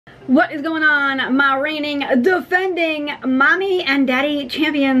What is going on, my reigning, defending mommy and daddy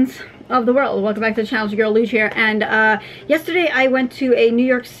champions of the world? Welcome back to the channel. It's your girl Luge here. And yesterday I went to a New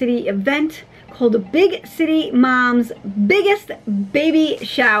York City event called the Bigcitymoms Biggest baby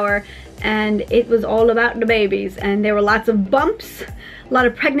shower, and it was all about the babies. And there were lots of bumps, a lot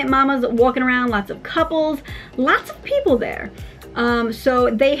of pregnant mamas walking around, lots of couples, lots of people there. So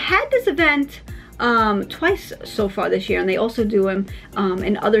they had this event twice so far this year, and they also do them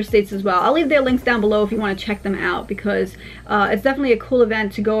in other states as well. I'll leave their links down below if you want to check them out, because it's definitely a cool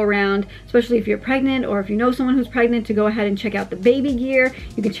event to go around, especially if you're pregnant or if you know someone who's pregnant, to go ahead and check out the baby gear.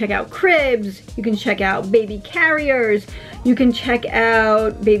 You can check out cribs, you can check out baby carriers, you can check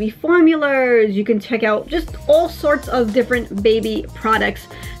out baby formulas, you can check out just all sorts of different baby products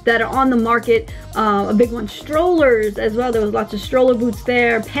that are on the market. A big one, strollers as well. There was lots of stroller boots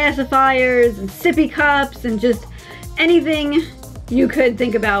there, pacifiers and sippy cups, and just anything you could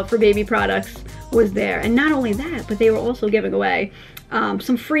think about for baby products was there. And not only that, but they were also giving away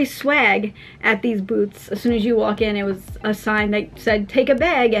some free swag at these booths. As soon as you walk in, it was a sign that said take a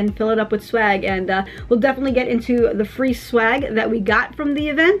bag and fill it up with swag. And we'll definitely get into the free swag that we got from the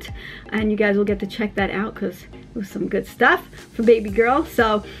event, and you guys will get to check that out because it was some good stuff for baby girl.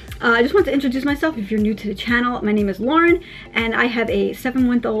 So I just want to introduce myself if you're new to the channel. My name is Lauren, and I have a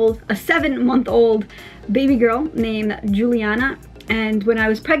 7-month-old baby girl named Juliana. And when I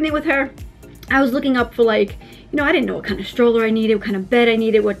was pregnant with her, I was looking up for, like, you know, I didn't know what kind of stroller I needed, what kind of bed I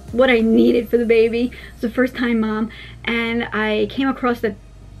needed, what I needed for the baby. It was the first time mom, and I came across the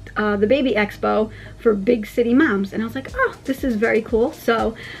baby expo for Bigcitymoms, and I was like, oh, this is very cool.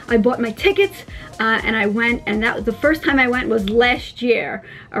 So I bought my tickets and I went, and that was the first time I went was last year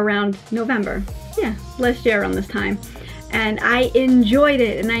around November. Yeah, last year around this time. And I enjoyed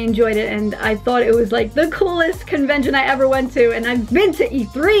it, and I thought it was like the coolest convention I ever went to. And I've been to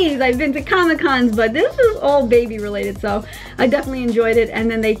E3s, I've been to Comic-Cons, but this was all baby related, so I definitely enjoyed it. And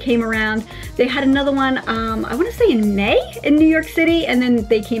then they came around, they had another one, I want to say in May in New York City, and then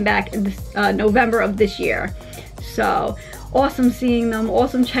they came back in this, November of this year. So awesome seeing them,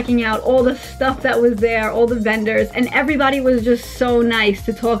 awesome checking out all the stuff that was there, all the vendors, and everybody was just so nice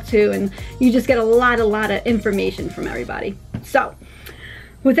to talk to, and you just get a lot of information from everybody. So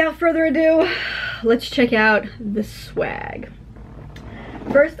without further ado, let's check out the swag.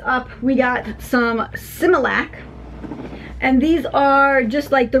 First up, we got some Similac, and these are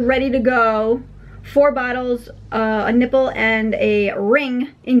just like the ready to go 4 bottles, a nipple and a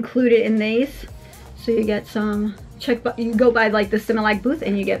ring included in these. So you get some, you go by like the Similac booth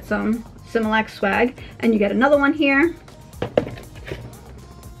and you get some Similac swag, and you get another one here.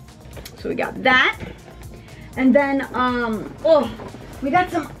 So we got that. And then, oh, we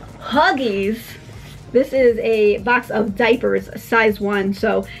got some Huggies. This is a box of diapers, size 1.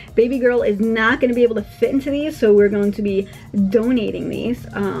 So baby girl is not going to be able to fit into these, so we're going to be donating these.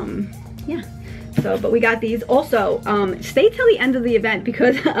 Yeah. So, but we got these. Also, stay till the end of the event,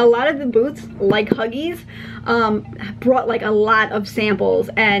 because a lot of the booths, like Huggies, brought like a lot of samples,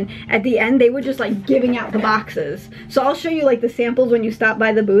 and at the end they were just like giving out the boxes. So I'll show you like the samples when you stop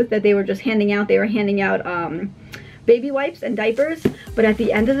by the booth that they were just handing out. They were handing out baby wipes and diapers, but at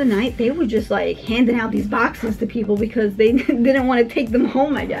the end of the night they were just like handing out these boxes to people because they didn't want to take them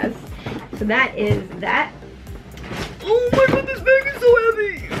home, I guess. So that is that. Oh my god, this bag is so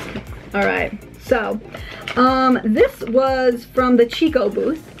heavy. All right. So, this was from the Chico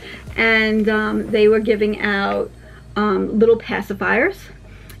booth, and they were giving out little pacifiers.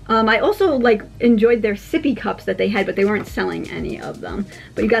 I also like enjoyed their sippy cups that they had, but they weren't selling any of them.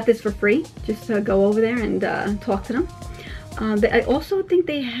 But you got this for free. Just go over there and talk to them. I also think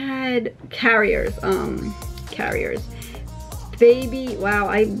they had carriers. Baby, wow,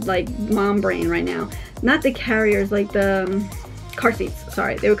 I like mom brain right now. Not the carriers, like the car seats.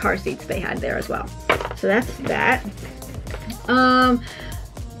 Sorry, they were car seats they had there as well. So that's that.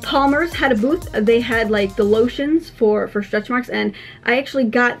 Palmer's had a booth. They had like the lotions for stretch marks, and I actually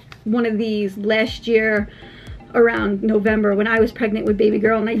got one of these last year around November when I was pregnant with baby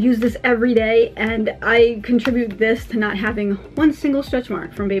girl, and I use this every day, and I contribute this to not having one single stretch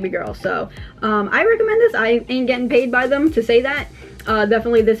mark from baby girl. So I recommend this. I ain't getting paid by them to say that.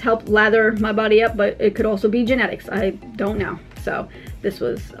 Definitely this helped lather my body up, but it could also be genetics. I don't know. So this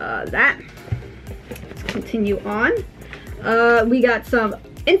was that. Let's continue on. We got some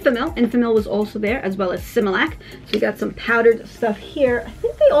Infamil. Infamil was also there, as well as Similac. So we got some powdered stuff here. I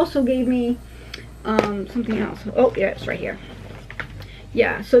think they also gave me something else. Oh, yeah, it's right here.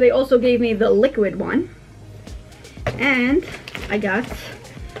 Yeah, so they also gave me the liquid one. And I got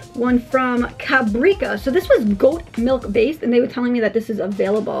one from Cabrica. So this was goat milk based, and they were telling me that this is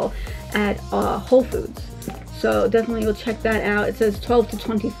available at Whole Foods. So definitely go check that out. It says 12 to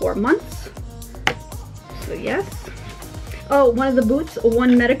 24 months. So yes. Oh, one of the booths,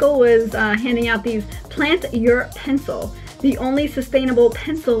 One Medical, was handing out these Plant Your Pencil, the only sustainable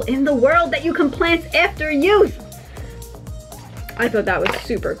pencil in the world that you can plant after use. I thought that was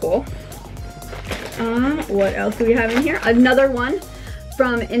super cool. What else do we have in here? Another one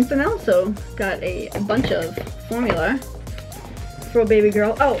from Infamil. So got a bunch of formula for a baby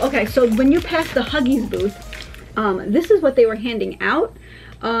girl. Oh, okay. So when you pass the Huggies booth, this is what they were handing out.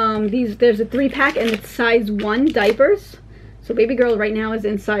 There's a 3-pack and it's size 1 diapers. So baby girl right now is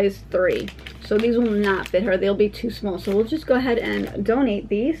in size 3. So these will not fit her. They'll be too small. So we'll just go ahead and donate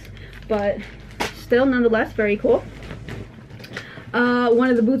these. But still, nonetheless, very cool. One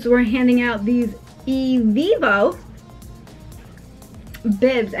of the booths were handing out these eVivo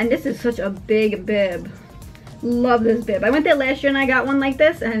bibs. And this is such a big bib. Love this bib. I went there last year and I got one like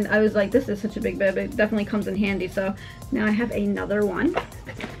this. And I was like, this is such a big bib. It definitely comes in handy. So now I have another one.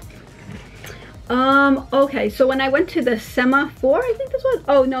 Okay, so when I went to the Semaphore, I think this was,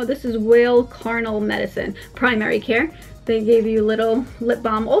 oh no, this is Whale Carnal Medicine, Primary Care. They gave you little lip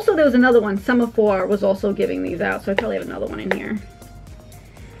balm. Also, there was another one, Semaphore was also giving these out, so I probably have another one in here.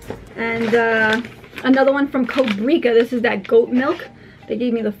 And another one from Cabrica, this is that goat milk. They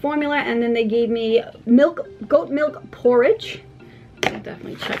gave me the formula, and then they gave me goat milk porridge. I'll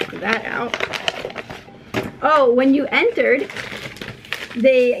definitely check that out. Oh, when you entered,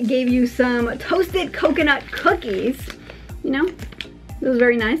 they gave you some toasted coconut cookies. You know, it was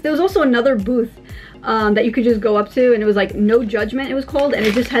very nice. There was also another booth that you could just go up to, and it was like No Judgment, it was called, and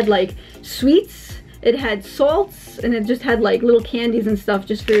it just had like sweets, it had salts, and it just had like little candies and stuff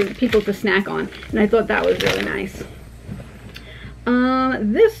just for people to snack on, and I thought that was really nice.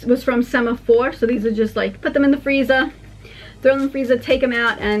 This was from Semaphore, so these are just like, put them in the freezer, throw them in the freezer, take them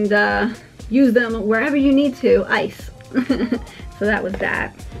out, and use them wherever you need to, ice. So that was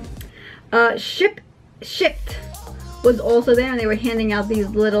that. Shipped was also there, and they were handing out these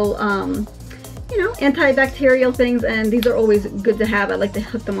little, you know, antibacterial things, and these are always good to have. I like to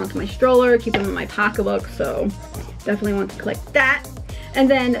hook them onto my stroller, keep them in my pocketbook, so definitely want to collect that. And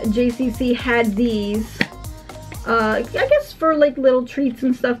then JCC had these, I guess for like little treats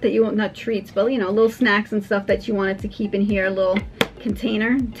and stuff that you want, not treats, but you know, little snacks and stuff that you wanted to keep in here, a little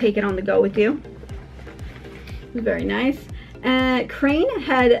container, take it on the go with you. It was very nice. Crane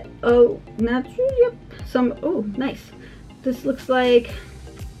had, oh, not sure, yep, some, oh, nice. This looks like,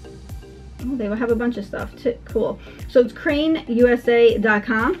 oh, they will have a bunch of stuff too, cool. So it's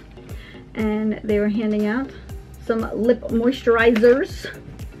craneusa.com, and they were handing out some lip moisturizers.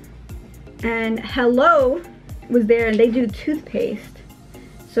 And Hello was there, and they do toothpaste.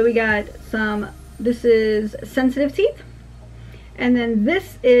 So we got some, this is Sensitive Teeth, and then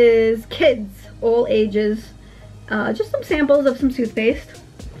this is Kids, all ages. Just some samples of some toothpaste.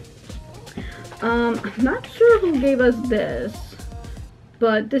 I'm not sure who gave us this,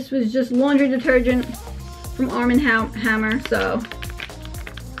 but this was just laundry detergent from Arm & Hammer, so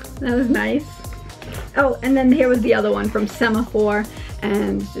that was nice. Oh, and then here was the other one from Semaphore,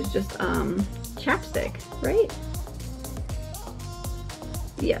 and this is just chapstick, right?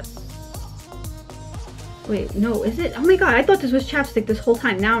 Yes. Wait, no, is it? Oh my god, I thought this was chapstick this whole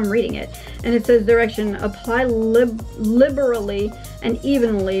time. Now I'm reading it. And it says direction, apply liberally and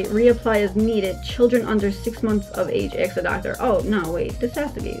evenly, reapply as needed. Children under 6 months of age, ask a doctor. Oh, no, wait, this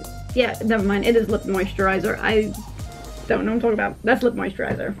has to be, yeah, never mind. It is lip moisturizer. I don't know what I'm talking about. That's lip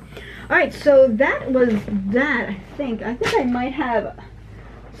moisturizer. All right, so that was that, I think. I think I might have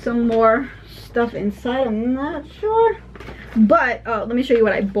some more stuff inside. I'm not sure. But let me show you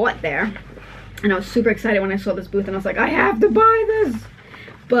what I bought there. And I was super excited when I saw this booth, and I was like, I have to buy this.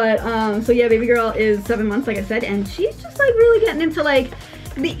 But, so yeah, baby girl is 7 months, like I said, and she's just like really getting into like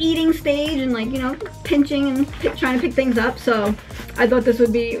the eating stage and like, you know, pinching and trying to pick things up. So I thought this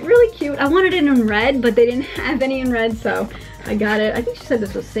would be really cute. I wanted it in red, but they didn't have any in red, so I got it. I think she said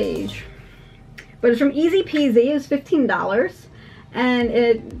this was sage. But it's from Easy Peasy. It was $15. And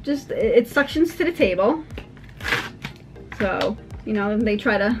it suctions to the table. So, you know, they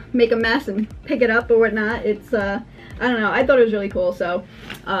try to make a mess and pick it up or whatnot. It's, I don't know, I thought it was really cool. So,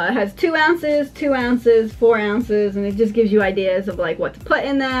 it has 2 ounces, 2 ounces, 4 ounces, and it just gives you ideas of like what to put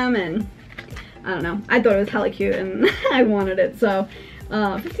in them, and I don't know. I thought it was hella cute, and I wanted it. So,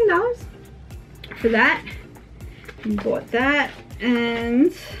 $15 for that. Bought that,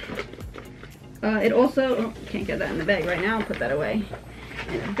 and it also, oh, can't get that in the bag right now. I'll put that away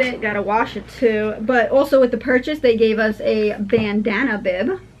in a bit. Gotta wash it too. But also with the purchase, they gave us a bandana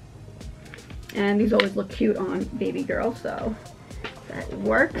bib. And these always look cute on baby girl, so that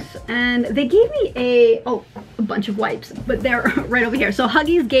works. And they gave me a bunch of wipes, but they're right over here. So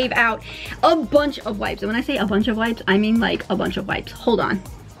Huggies gave out a bunch of wipes. And when I say a bunch of wipes, I mean like a bunch of wipes. Hold on.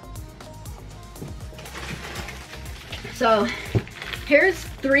 So here's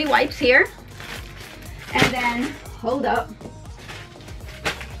 3 wipes here. And then, hold up.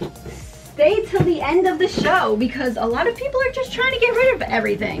 Stay till the end of the show because a lot of people are just trying to get rid of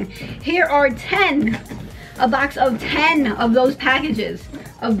everything. Here are 10, a box of 10 of those packages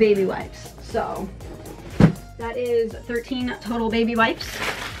of baby wipes. So that is 13 total baby wipes.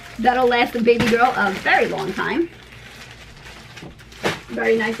 That'll last the baby girl a very long time.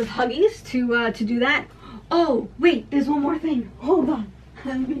 Very nice of Huggies to do that. Oh, wait, there's one more thing. Hold on.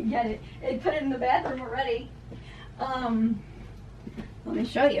 Let me get it. They put it in the bathroom already. Let me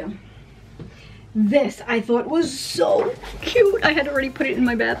show you. This I thought was so cute. I had already put it in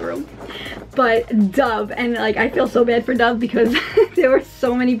my bathroom. But Dove, and like I feel so bad for Dove because there were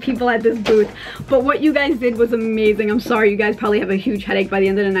so many people at this booth. But what you guys did was amazing. I'm sorry, you guys probably have a huge headache by the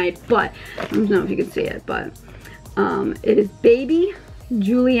end of the night. But I don't know if you can see it, but it is Baby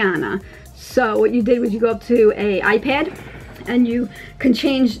Juliana. So what you did was you go up to a iPad and you can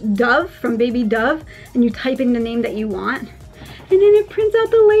change Dove from Baby Dove and you type in the name that you want. And then it prints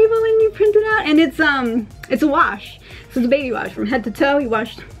out the label and you print it out, and it's a wash. So it's a baby wash from head to toe. You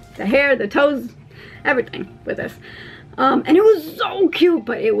wash the hair, the toes, everything with this. And it was so cute,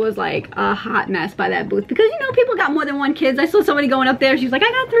 but it was like a hot mess by that booth because, you know, people got more than 1 kid. I saw somebody going up there. She was like, I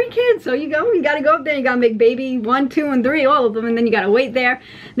got 3 kids. So you gotta go up there. You gotta make baby 1, 2, and 3, all of them. And then you gotta wait there.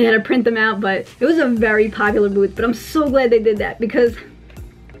 They had to print them out, but it was a very popular booth. But I'm so glad they did that because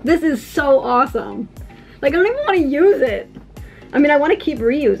this is so awesome. Like, I don't even want to use it. I mean, I want to keep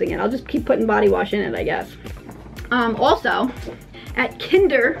reusing it. I'll just keep putting body wash in it, I guess. Also, at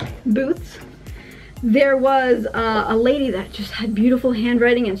Kinder booths, there was a lady that just had beautiful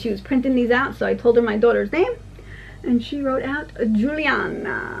handwriting and she was printing these out. So I told her my daughter's name and she wrote out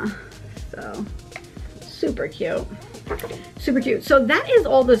Juliana. So, super cute. Super cute. So that is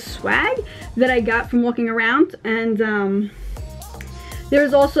all the swag that I got from walking around. And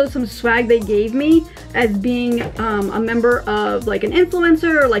there's also some swag they gave me as being a member of like an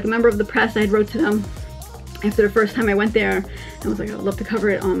influencer or like a member of the press. I had wrote to them after the first time I went there. I was like, I would love to cover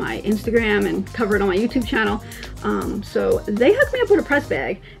it on my Instagram and cover it on my YouTube channel. So they hooked me up with a press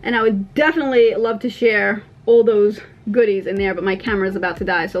bag and I would definitely love to share all those goodies in there, but my camera is about to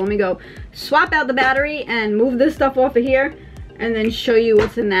die. So let me go swap out the battery and move this stuff off of here and then show you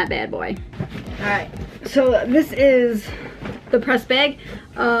what's in that bad boy. All right, so this is the press bag.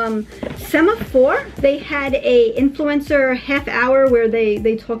 Semaphore, they had a influencer half hour where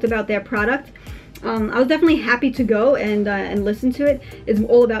they talked about their product. I was definitely happy to go and listen to it. It's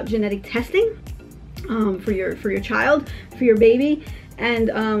all about genetic testing for your child, for your baby. And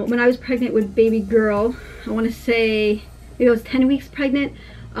when I was pregnant with baby girl, I want to say maybe I was 10 weeks pregnant,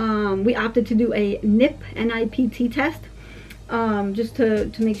 we opted to do a NIPT test. Just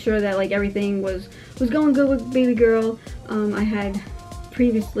to make sure that like everything was going good with baby girl. I had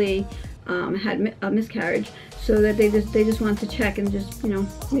previously had a miscarriage, so that they just wanted to check and just, you know,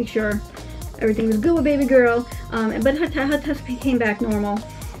 make sure everything was good with baby girl. But her test came back normal.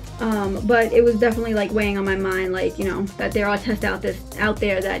 But it was definitely like weighing on my mind, like, you know, that there are tests out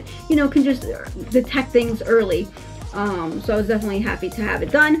there that, you know, can just detect things early. So I was definitely happy to have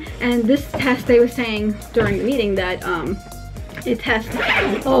it done. And this test, they were saying during the meeting that it tests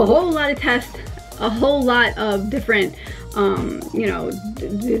a whole lot of different, you know,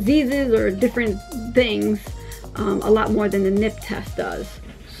 diseases or different things, a lot more than the NIP test does.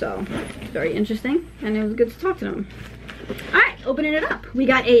 So, very interesting, and it was good to talk to them. Alright, opening it up. We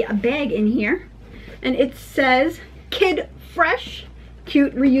got a bag in here, and it says, Kid Fresh,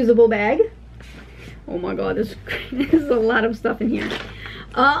 cute reusable bag. Oh my god, there's a lot of stuff in here.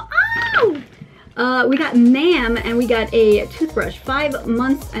 We got Ma'am, and we got a toothbrush, 5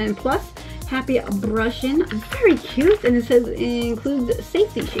 months and plus. Happy brushing. Very cute, and it says it includes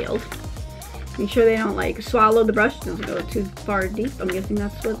safety shield. Make sure they don't like swallow the brush, doesn't go too far deep. I'm guessing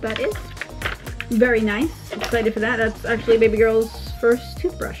that's what that is. Very nice. Excited for that. That's actually baby girl's first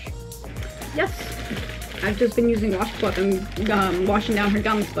toothbrush. Yes. I've just been using washcloth and washing down her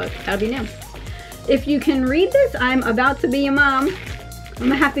gums, but that'll be new. If you can read this, I'm about to be a mom. I'm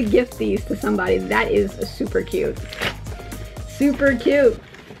gonna have to gift these to somebody. That is super cute. Super cute.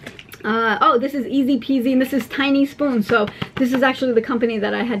 Oh, this is Easy Peasy, and this is Tiny Spoon. So this is actually the company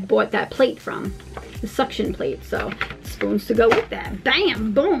that I had bought that plate from, the suction plate. So spoons to go with that.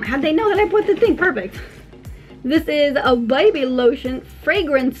 Bam, boom. How'd they know that I bought the thing? Perfect. This is a baby lotion,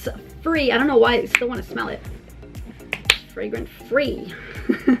 fragrance free. I don't know why I still want to smell it. Fragrant free.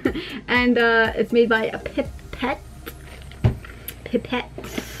 And it's made by a Pipettes.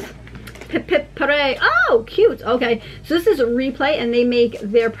 Pare. Oh, cute. Okay, so this is a Replay, and they make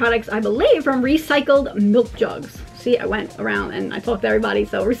their products, I believe, from recycled milk jugs. See, I went around and I talked to everybody.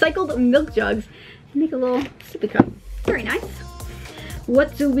 So recycled milk jugs. Make a little sippy cup. Very nice.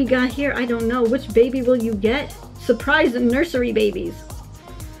 What do we got here? I don't know. Which baby will you get? Surprise nursery babies.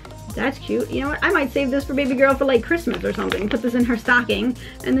 That's cute. You know what? I might save this for baby girl for like Christmas or something. Put this in her stocking,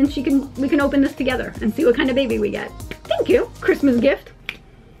 and then we can open this together and see what kind of baby we get. Thank you. Christmas gift.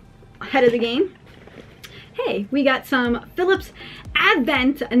 Ahead of the game. Hey, we got some Philips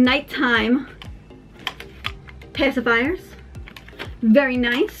Advent nighttime pacifiers. Very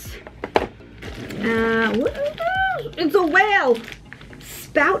nice. What is this? It's a whale.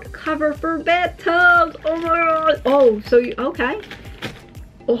 Spout cover for bathtubs. Oh my god. Oh, so you, okay.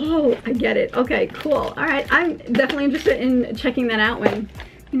 Oh, I get it. Okay, cool. All right, I'm definitely interested in checking that out when,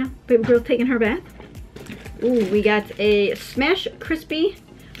 you know, baby girl's taking her bath. Ooh, we got a Smash Crispy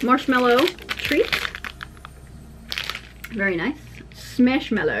Marshmallow treat. Very nice.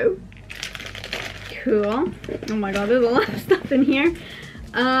 Smashmallow. Cool. Oh my god, there's a lot of stuff in here.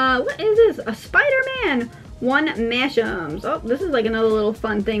 What is this? A Spider-Man. 1 Mash'ems. Oh, this is like another little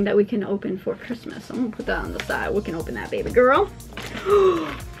fun thing that we can open for Christmas. I'm gonna put that on the side. We can open that, baby girl.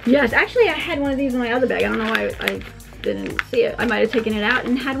 Yes, actually I had one of these in my other bag. I don't know why I didn't see it. I might have taken it out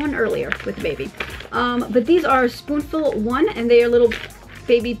and had one earlier with the baby. But these are Spoonful 1, and they are little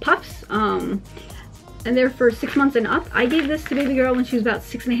baby puffs. And they're for 6 months and up. I gave this to baby girl when she was about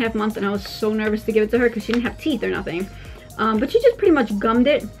 6.5 months, and I was so nervous to give it to her because she didn't have teeth or nothing. But she just pretty much gummed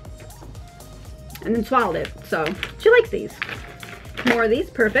it and then swallowed it. So she likes these. More of these,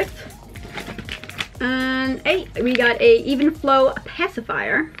 perfect. And hey, we got a Even Flow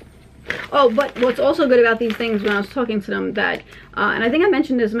pacifier. Oh, but what's also good about these things when I was talking to them that, and I think I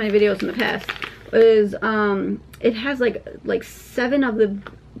mentioned this in my videos in the past, is it has like 7 of the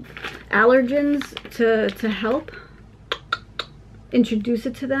allergens to help introduce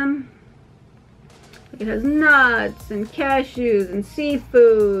it to them. It has nuts and cashews and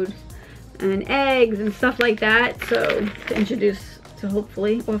seafood and eggs and stuff like that, so to introduce, to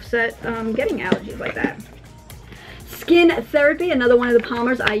hopefully offset getting allergies like that. Skin Therapy, another one of the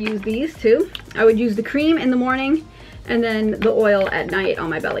Palmers. I use these too. I would use the cream in the morning and then the oil at night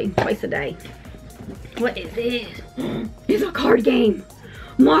on my belly twice a day. What is this? It's a card game.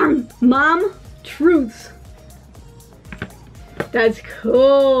 Mom Truths. That's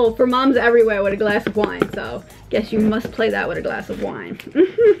cool. For moms everywhere with a glass of wine, so guess you must play that with a glass of wine.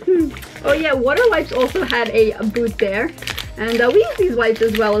 Oh yeah, Water Wipes also had a booth there, and we use these wipes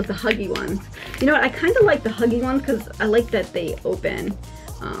as well as the Huggy ones. You know what, I kind of like the Huggy ones because I like that they open.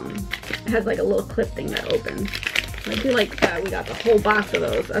 It has like a little clip thing that opens. I do like that we got the whole box of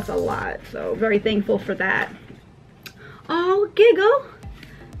those. That's a lot, so very thankful for that. Oh, Giggle,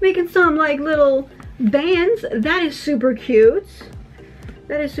 making some like little bands. That is super cute.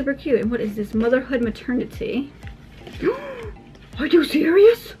 That is super cute. And what is this? Motherhood Maternity. Are you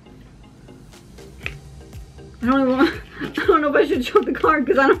serious? I don't know if I should show the card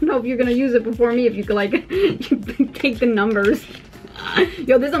because I don't know if you're gonna use it before me. If you could like you take the numbers.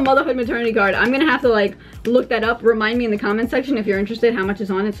 Yo, this is a Motherhood Maternity card. I'm gonna have to like look that up. Remind me in the comment section if you're interested how much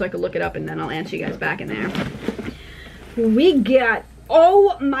is on it so I can look it up, and then I'll answer you guys back in there. We got,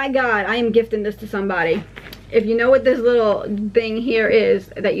 oh my god, I am gifting this to somebody. If you know what this little thing here is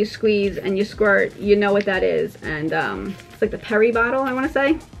that you squeeze and you squirt, you know what that is. And it's like the Perry bottle, I want to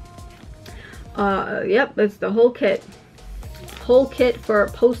say. Yep, it's the whole kit. Whole kit for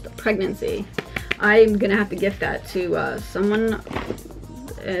post-pregnancy. I'm gonna have to gift that to someone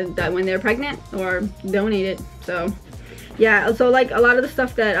that when they're pregnant or donate it. So yeah, so like a lot of the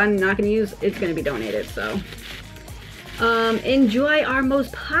stuff that I'm not gonna use is gonna be donated. So enjoy our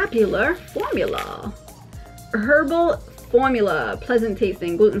most popular formula. Herbal formula, pleasant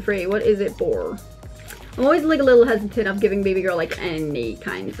tasting, gluten-free. What is it for? I'm always like a little hesitant of giving baby girl like any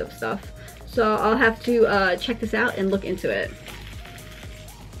kinds of stuff, so I'll have to check this out and look into it.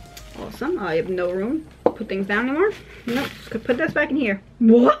 Awesome. I have no room to put things down anymore. Nope, just put this back in here.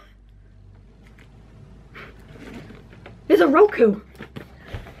 What? There's a Roku.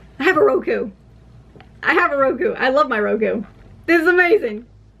 I have a Roku. I have a Roku. I love my Roku. This is amazing.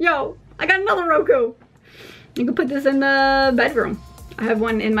 Yo, I got another Roku. You can put this in the bedroom. I have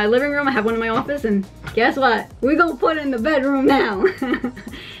one in my living room. I have one in my office. And guess what? We're going to put it in the bedroom now.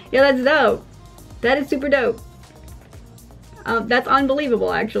 Yeah, that's dope. That is super dope. That's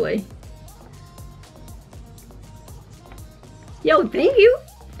unbelievable, actually. Yo, thank you.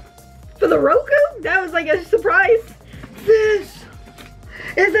 For the Roku? That was like a surprise. This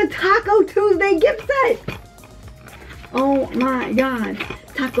is a Taco Tuesday gift set. Oh my God.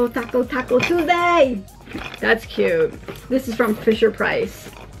 Taco Tuesday. That's cute. This is from Fisher-Price.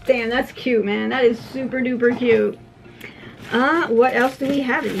 Damn, that's cute, man. That is super duper cute. What else do we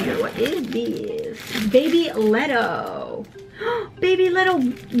have in here? What is this? Baby Leto. Baby Leto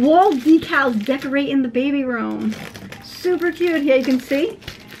wall decals decorating the baby room. Super cute. Here you can see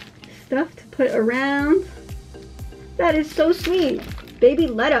stuff to put around. That is so sweet. Baby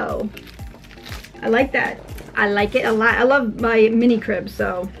Leto. I like that. I like it a lot. I love my mini crib,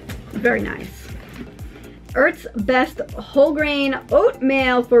 so very nice. Earth's Best whole grain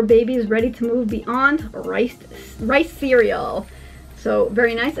oatmeal for babies ready to move beyond rice cereal. So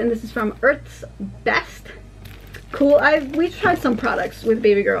very nice, and this is from Earth's Best. Cool. We've tried some products with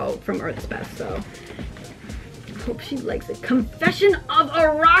baby girl from Earth's Best, so hope she likes it. Confession of a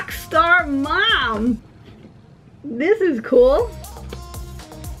Rock Star Mom. This is cool.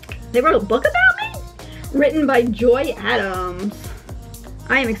 They wrote a book about me? Written by Joy Adams.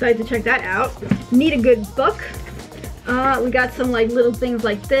 I am excited to check that out. Need a good book. We got some like little things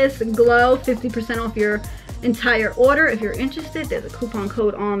like this. Glow, 50% off your entire order. If you're interested, there's a coupon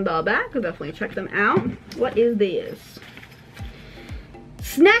code on the back. I'll definitely check them out. What is this?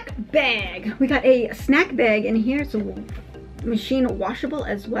 Snack bag. We got a snack bag in here. It's a machine washable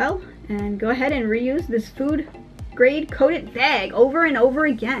as well. And go ahead and reuse this food grade coated bag over and over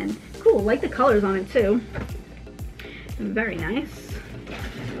again. Cool, like the colors on it too. Very nice.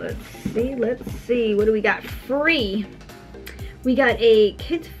 Let's see, what do we got free? We got a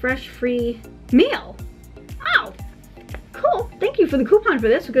Kids Fresh free meal. Oh, cool. Thank you for the coupon for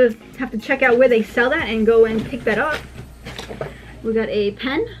this. We're gonna have to check out where they sell that and go and pick that up. We got a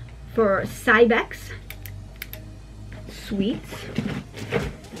pen for Cybex. Sweet.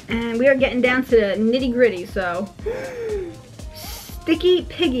 And we are getting down to the nitty gritty, so sticky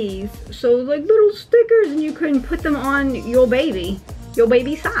piggies. So like little stickers, and you can put them on your baby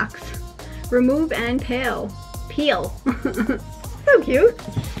socks. Remove and peel. So cute.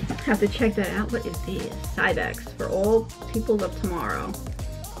 Have to check that out. What is this? Cybex for all people of tomorrow.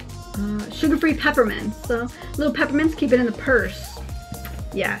 Sugar-free peppermints. So little peppermints, keep it in the purse.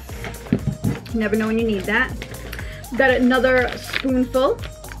 Yes. You never know when you need that. Got another spoonful.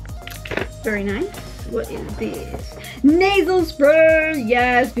 Very nice. What is this? Nasal spray.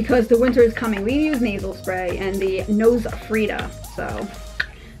 Yes, because the winter is coming. We use nasal spray and the nose Frida. So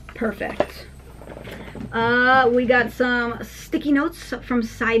perfect. We got some sticky notes from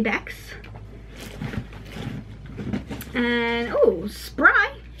Cybex. And oh,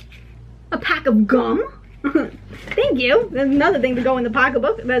 spry. A pack of gum. Thank you. There's another thing to go in the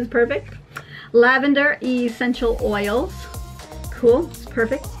pocketbook. That's perfect. Lavender essential oils. Cool. It's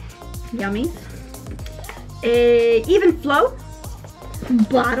perfect. Yummies. A Even Flow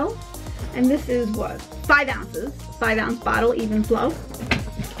bottle. And this is what? 5 ounces. 5-ounce bottle, Even Flow.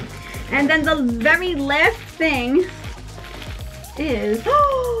 And then the very last thing is,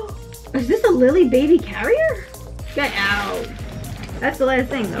 oh, is this a Lily baby carrier? Get out. That's the last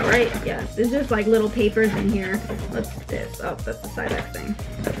thing though, right? Yes, there's just like little papers in here. What's this? Oh, that's the Cybex thing.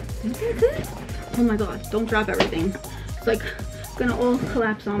 I think that's it. Oh my God, don't drop everything. It's like gonna all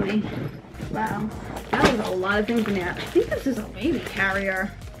collapse on me. Wow, that was a lot of things in there. I think this is a baby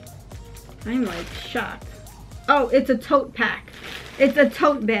carrier. I'm like shocked. Oh, it's a tote pack. It's a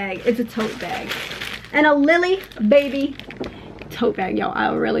tote bag. It's a tote bag. And a Lily baby tote bag. Yo,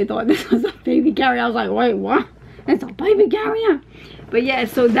 I really thought this was a baby carrier. I was like, wait, what? It's a baby carrier. But yeah,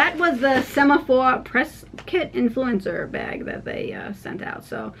 so that was the Semaphore Press Kit Influencer bag that they sent out.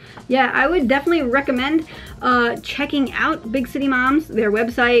 So yeah, I would definitely recommend checking out Big City Moms, their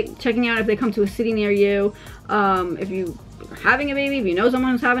website, checking out if they come to a city near you. If you are having a baby, if you know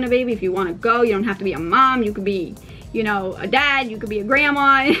someone who's having a baby, if you want to go, you don't have to be a mom. You could be, you know, a dad, you could be a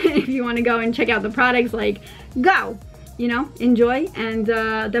grandma. If you want to go and check out the products, like, go. You know, enjoy, and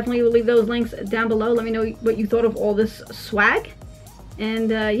definitely will leave those links down below. Let me know what you thought of all this swag, and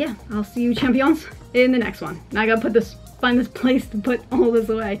yeah, I'll see you champions in the next one. Now I gotta find this place to put all this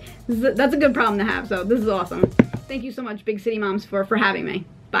away. That's a good problem to have, so this is awesome. Thank you so much, Big City Moms, for having me.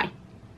 Bye.